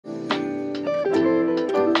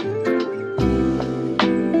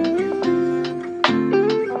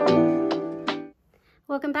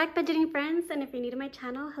Welcome back, budgeting friends, and if you're new to my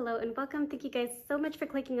channel, hello and welcome. Thank you guys so much for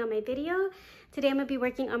clicking on my video. Today I'm going to be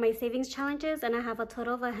working on my savings challenges, and I have a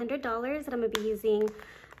total of $100 that I'm going to be using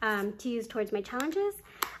to use towards my challenges.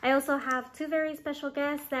 I also have two very special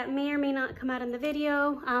guests that may or may not come out in the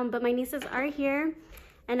video, but my nieces are here,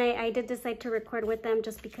 and I did decide to record with them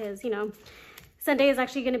just because, you know, Sunday is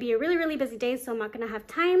actually going to be a really busy day, so I'm not going to have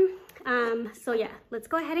time. So yeah, let's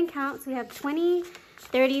go ahead and count. So we have 20,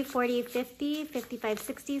 30, 40, 50, 55,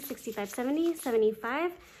 60, 65, 70,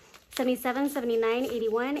 75, 77, 79,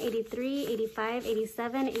 81, 83, 85,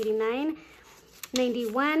 87, 89,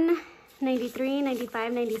 91, 93,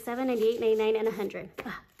 95, 97, 98, 99, and 100.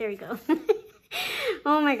 There we go.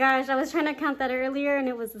 Oh my gosh, I was trying to count that earlier and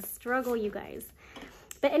it was a struggle, you guys.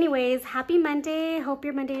 But anyways, happy Monday. Hope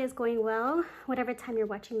your Monday is going well, whatever time you're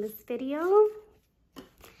watching this video.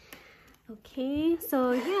 Okay,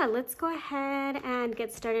 so yeah, let's go ahead and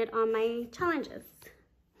get started on my challenges.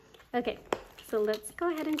 Okay, so let's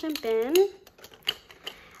go ahead and jump in.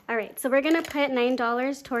 All right, so we're gonna put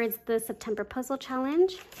 $9 towards the September puzzle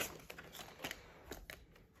challenge.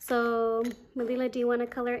 So, Melila, do you wanna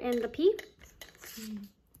color in the P?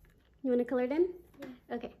 You wanna color it in?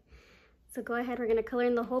 Yeah. Okay, so go ahead, we're gonna color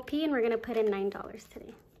in the whole P and we're gonna put in $9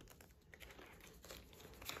 today.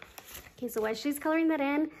 Okay, so while she's coloring that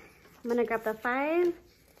in, I'm gonna grab the 5,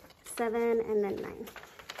 7, and then 9.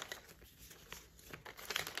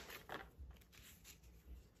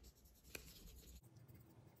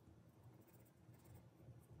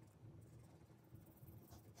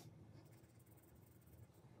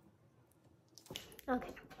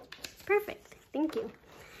 Okay, perfect, thank you.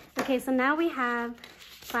 Okay, so now we have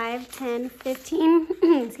 5, 10, 15,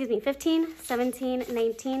 excuse me, 15, 17,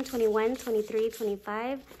 19, 21, 23,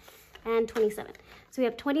 25, and 27. So we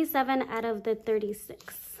have 27 out of the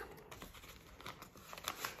 36.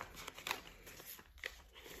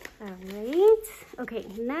 All right. Okay,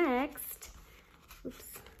 next. Oops.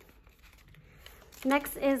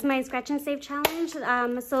 Next is my scratch and save challenge.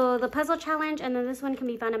 So the puzzle challenge and then this one can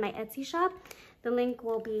be found in my Etsy shop. The link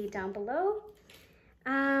will be down below.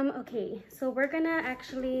 Okay, so we're gonna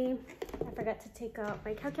actually, I forgot to take out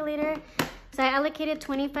my calculator. So I allocated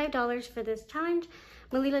 $25 for this challenge.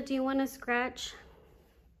 Melila, do you want to scratch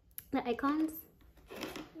the icons?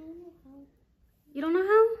 You don't know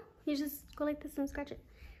how? You just go like this and scratch it.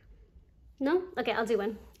 No? Okay, I'll do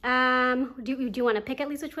one. Do you want to pick at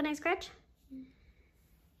least which one I scratch?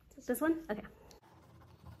 This one? Okay.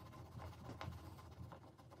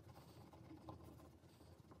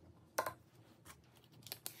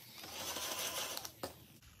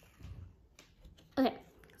 Okay,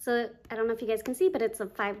 so I don't know if you guys can see, but it's a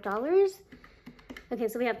 $5. Okay,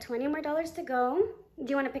 so we have 20 more dollars to go. Do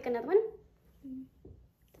you want to pick another one?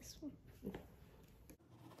 This one.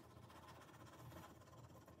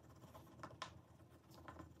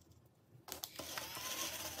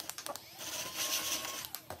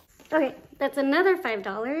 Okay, that's another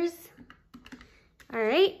 $5. All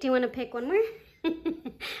right, do you want to pick one more?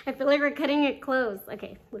 I feel like we're cutting it close.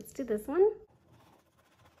 Okay, let's do this one.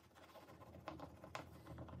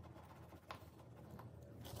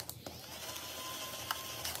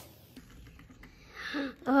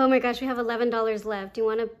 Oh my gosh, we have $11 left. Do you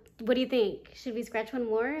want to, what do you think? Should we scratch one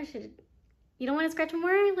more? You don't want to scratch one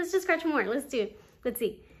more? Let's just scratch one more. Let's do it. Let's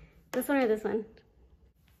see. This one or this one?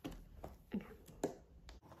 Okay.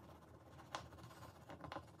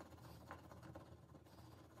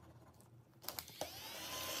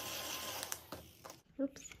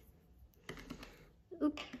 Oops.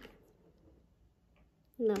 Oops.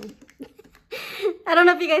 No. I don't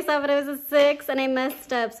know if you guys saw, but it was a 6 and I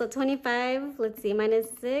messed up. So 25, let's see, minus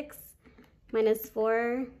 6, minus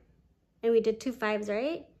 4, and we did 2 5s,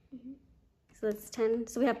 right? Mm-hmm. So that's 10.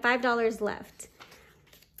 So we have $5 left.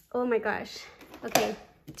 Oh my gosh. Okay,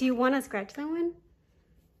 do you want to scratch that one?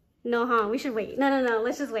 No, huh? We should wait. No,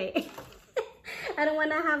 let's just wait. I don't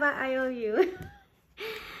want to have an IOU.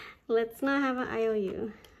 Let's not have an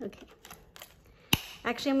IOU. Okay.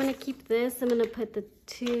 Actually, I'm going to keep this. I'm going to put the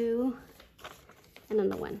 2 and then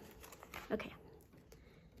the 1. Okay.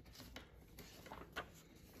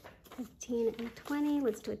 15 and 20.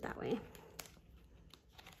 Let's do it that way.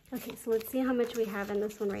 Okay, so let's see how much we have in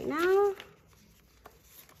this one right now.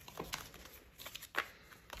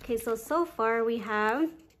 Okay, so far we have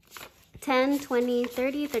 10, 20,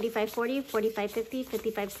 30, 35, 40, 45, 50,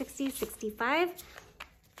 55, 60, 65,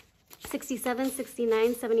 67,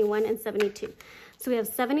 69, 71, and 72. So we have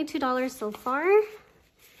 $72 so far.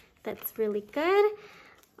 That's really good.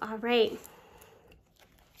 All right.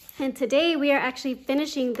 And today we are actually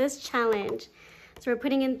finishing this challenge. So we're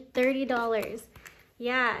putting in $30.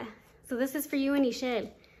 Yeah. So this is for you and Ishel.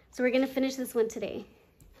 So we're gonna finish this one today.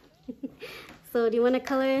 So do you want to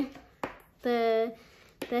color the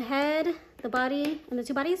head, the body, and the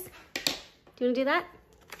two bodies? Do you want to do that?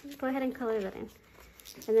 Go ahead and color that in.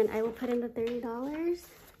 And then I will put in the $30.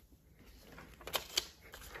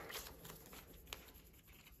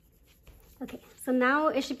 Okay, so now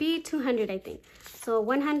it should be 200, I think. So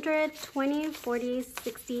 100, 20, 40,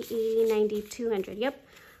 60, 80, 90, 200. Yep,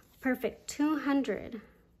 perfect, 200.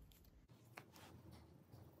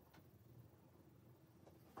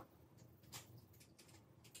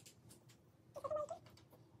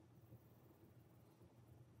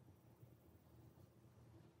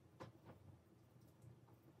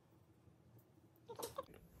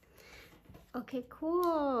 Okay,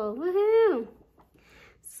 cool, woohoo.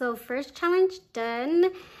 So first challenge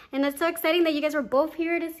done. And it's so exciting that you guys were both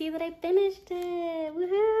here to see that I finished it,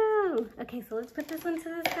 woohoo. Okay, so let's put this one to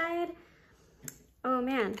the side. Oh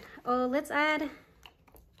man, oh, we'll add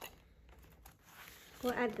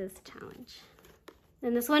this challenge.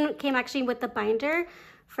 And this one came actually with the binder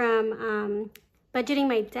from Budgeting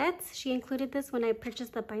My Debts. She included this when I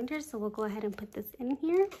purchased the binder, so we'll go ahead and put this in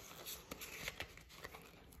here.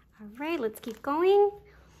 All right, let's keep going.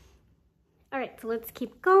 All right, so let's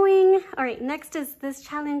keep going. All right, next is this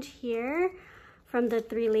challenge here from the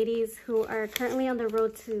 3 ladies who are currently on the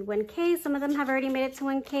road to 1K. Some of them have already made it to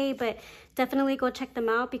 1K, but definitely go check them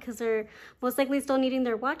out because they're most likely still needing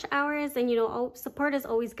their watch hours, and you know, support is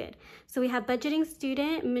always good. So we have Budgeting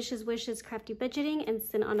Student, Mrs. Wish's Crafty Budgeting, and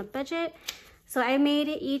Sin on a Budget. So I made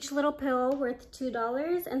each little pill worth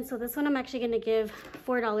 $2, and so this one I'm actually gonna give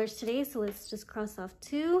 $4 today, so let's just cross off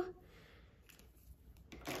 2.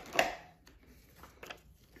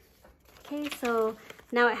 Okay, so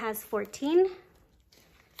now it has 14.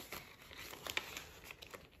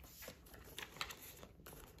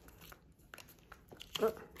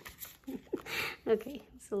 Oh. Okay,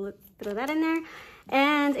 so let's throw that in there.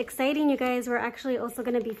 And exciting, you guys, we're actually also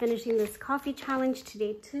going to be finishing this coffee challenge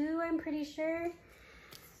today too, I'm pretty sure.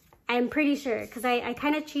 Because I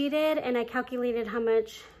kind of cheated and I calculated how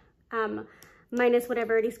much minus what I've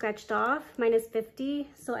already scratched off, minus 50.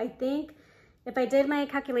 So I think if I did my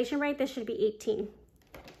calculation right, this should be 18.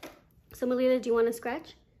 So Melita, do you want to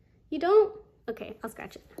scratch? You don't? Okay, I'll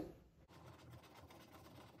scratch it.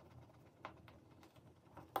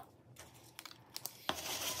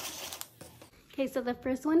 Okay, so the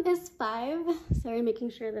first one is 5. Sorry, making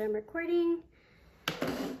sure that I'm recording.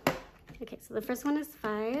 Okay, so the first one is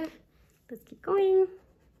 5. Let's keep going.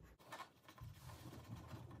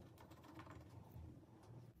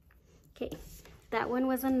 Okay, that one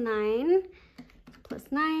was a 9. Plus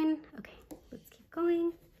 9. Okay, let's keep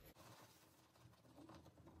going.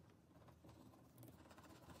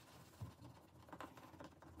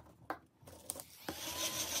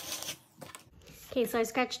 Okay, so I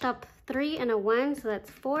scratched up 3 and a 1, so that's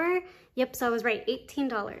 4. Yep, so I was right,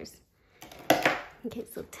 $18. Okay,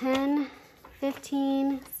 so 10,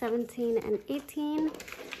 15, 17, and 18.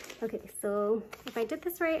 Okay, so if I did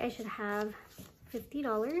this right, I should have $50.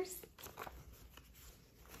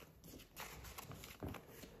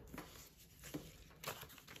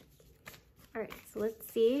 All right, so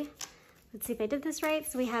let's see if I did this right.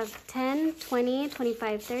 So we have 10, 20,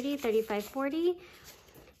 25, 30, 35, 40,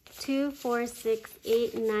 2, 4, 6,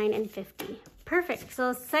 8, 9, and 50. Perfect,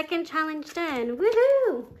 so second challenge done,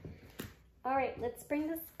 woohoo! All right, let's bring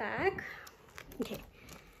this back. Okay.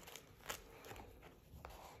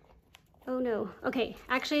 Oh no, okay,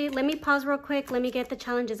 actually, let me pause real quick. Let me get the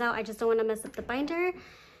challenges out. I just don't wanna mess up the binder,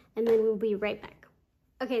 and then we'll be right back.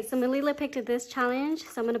 Okay, so Melila picked this challenge,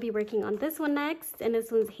 so I'm gonna be working on this one next, and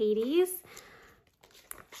this one's Hades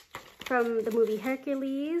from the movie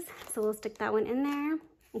Hercules, so we'll stick that one in there.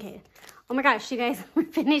 Okay, oh my gosh, you guys, we're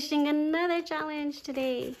finishing another challenge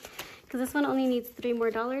today, because this one only needs $3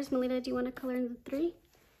 more. Melita, do you want to color in the 3?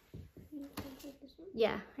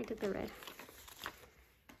 Yeah, I did the red.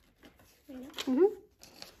 Mm-hmm.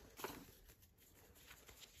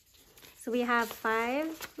 So we have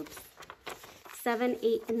 5, oops, 7,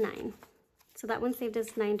 8, and 9. So that one saved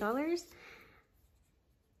us $9.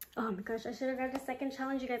 Oh my gosh, I should have grabbed a second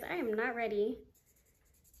challenge, you guys. I am not ready.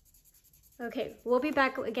 Okay, we'll be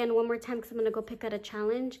back again one more time because I'm gonna go pick out a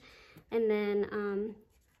challenge, and then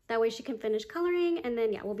that way she can finish coloring, and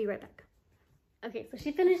then yeah, we'll be right back. Okay, so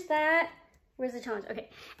she finished that. Where's the challenge? Okay,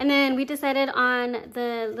 and then we decided on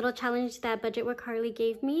the little challenge that Budget with Carly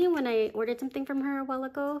gave me when I ordered something from her a while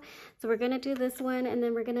ago. So we're gonna do this one, and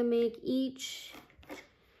then we're gonna make each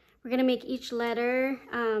letter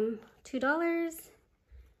 $2,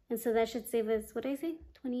 and so that should save us, what did I say?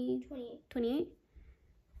 28.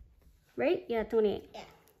 Right? Yeah, 28. Yeah.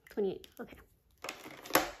 28. Okay.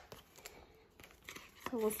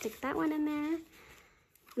 So we'll stick that one in there.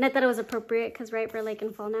 And I thought it was appropriate because, right, we're like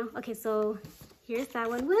in fall now. Okay, so here's that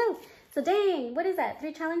one. Woo! So dang, what is that?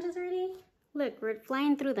 3 challenges already? Look, we're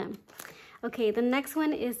flying through them. Okay, the next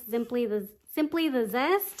one is Simply the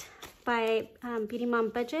Zest by Beauty Mom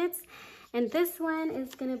Budgets. And this one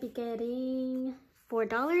is gonna be getting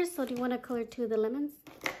 $4. So do you want to color 2 of the lemons?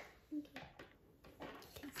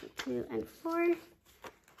 Okay, so 2 and 4.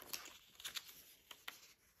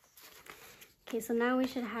 Okay, so now we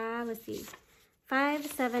should have, let's see, 5,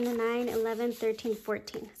 7, 9, 11, 13,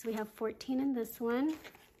 14. So we have 14 in this one.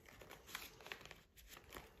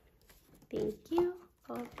 Thank you.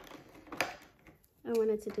 Oh, I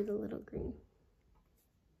wanted to do the little green.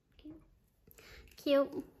 Okay. Cute.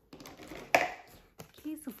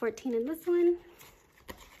 Okay, so 14 in this one.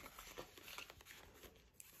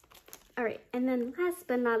 All right, and then last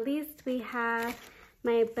but not least, we have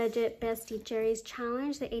my Budget Bestie Jerry's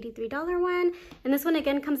Challenge, the $83 one. And this one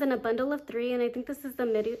again comes in a bundle of 3, and I think this is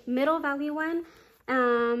the middle value one.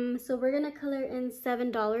 So we're gonna color in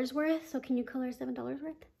 $7 worth. So can you color $7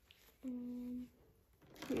 worth?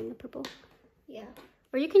 Here in the purple. Yeah.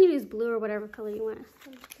 Or you can use blue or whatever color you want.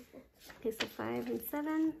 Okay, so 5 and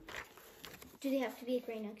 7. Do they have to be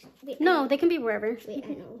right next? Wait, No, they can be wherever. Wait,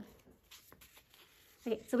 I know.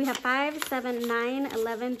 Okay, so we have 5, 7, 9,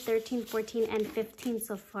 11, 13, 14, and 15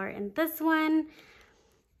 so far in this one.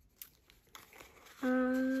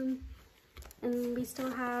 And we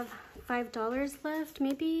still have $5 left,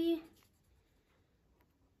 maybe.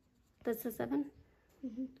 That's a 7.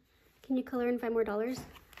 Mm-hmm. Can you color in $5 more?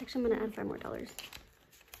 Actually, I'm gonna add $5 more.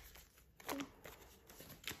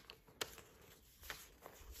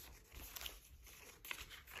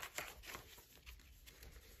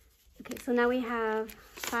 Okay, so now we have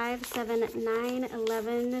 5, 7, 9,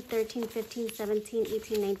 11, 13, 15, 17,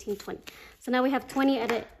 18, 19, 20. So now we have 20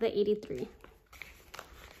 at the 83.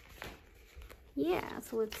 Yeah,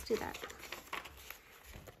 so let's do that.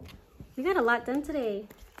 We got a lot done today.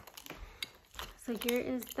 So here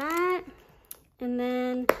is that. And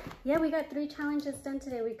then, yeah, we got 3 challenges done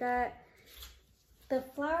today. We got the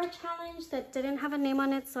flower challenge that didn't have a name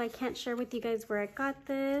on it, so I can't share with you guys where I got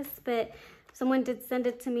this, but someone did send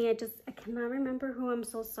it to me. I cannot remember who. I'm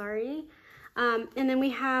so sorry. And then we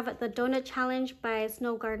have the donut challenge by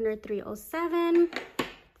Snow Gardener 307.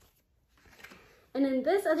 And then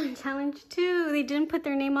this other challenge too, they didn't put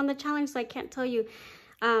their name on the challenge, so I can't tell you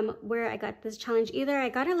where I got this challenge either. I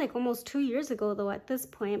got it like almost 2 years ago though at this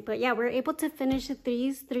point. But yeah, we're able to finish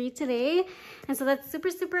these 3 today. And so that's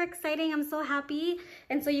super, super exciting. I'm so happy.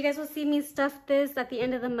 And so you guys will see me stuff this at the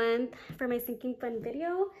end of the month for my Sinking Fun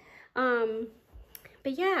video.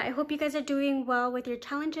 But yeah, I hope you guys are doing well with your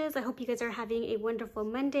challenges. I hope you guys are having a wonderful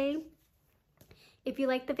Monday. If you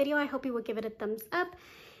liked the video, I hope you will give it a thumbs up.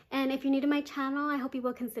 And if you're new to my channel, I hope you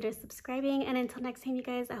will consider subscribing. And until next time, you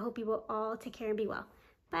guys, I hope you will all take care and be well.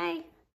 Bye.